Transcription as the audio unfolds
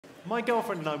My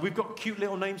girlfriend and I, we've got cute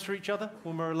little names for each other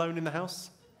when we're alone in the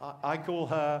house. I call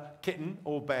her Kitten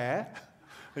or Bear,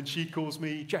 and she calls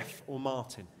me Jeff or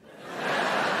Martin.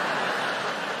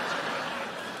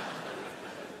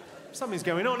 Something's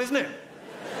going on, isn't it?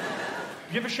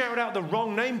 You ever shouted out the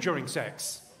wrong name during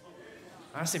sex?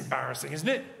 That's embarrassing, isn't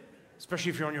it? Especially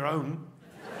if you're on your own.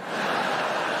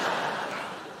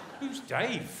 Who's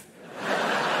Dave?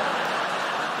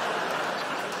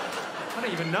 I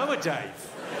don't even know a Dave.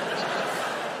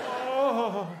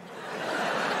 Oh.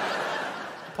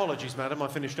 Apologies, madam, I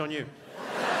finished on you.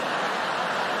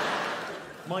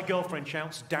 My girlfriend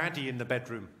shouts Daddy in the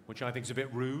bedroom, which I think is a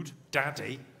bit rude.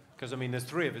 Daddy? Because, I mean, there's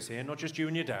 3 of us here, not just you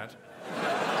and your dad.